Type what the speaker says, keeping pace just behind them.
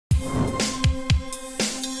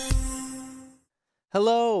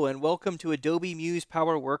Hello, and welcome to Adobe Muse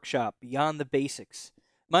Power Workshop Beyond the Basics.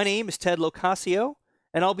 My name is Ted Locascio,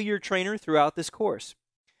 and I'll be your trainer throughout this course.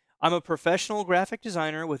 I'm a professional graphic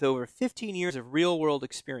designer with over 15 years of real-world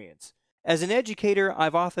experience. As an educator,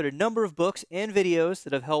 I've authored a number of books and videos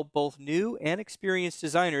that have helped both new and experienced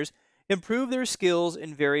designers improve their skills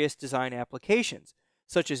in various design applications,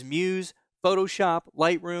 such as Muse, Photoshop,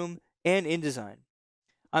 Lightroom, and InDesign.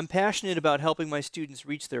 I'm passionate about helping my students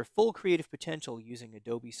reach their full creative potential using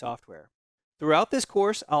Adobe software. Throughout this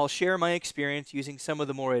course, I'll share my experience using some of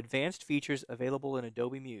the more advanced features available in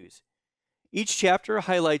Adobe Muse. Each chapter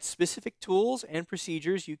highlights specific tools and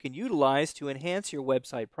procedures you can utilize to enhance your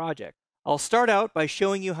website project. I'll start out by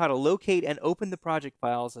showing you how to locate and open the project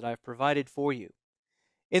files that I've provided for you.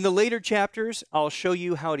 In the later chapters, I'll show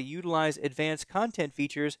you how to utilize advanced content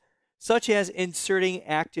features such as inserting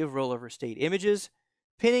active rollover state images,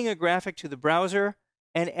 pinning a graphic to the browser,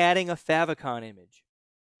 and adding a favicon image.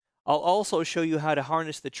 I'll also show you how to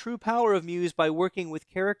harness the true power of Muse by working with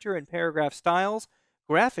character and paragraph styles,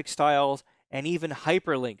 graphic styles, and even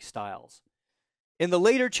hyperlink styles. In the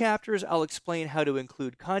later chapters, I'll explain how to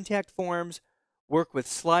include contact forms, work with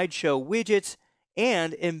slideshow widgets,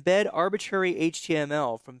 and embed arbitrary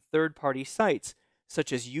HTML from third-party sites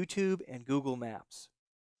such as YouTube and Google Maps.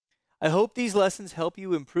 I hope these lessons help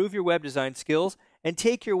you improve your web design skills and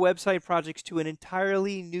take your website projects to an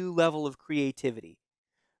entirely new level of creativity.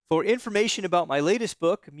 For information about my latest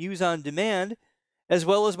book, Muse on Demand, as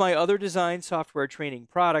well as my other design software training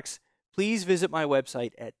products, please visit my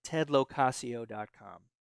website at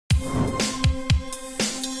tedlocascio.com.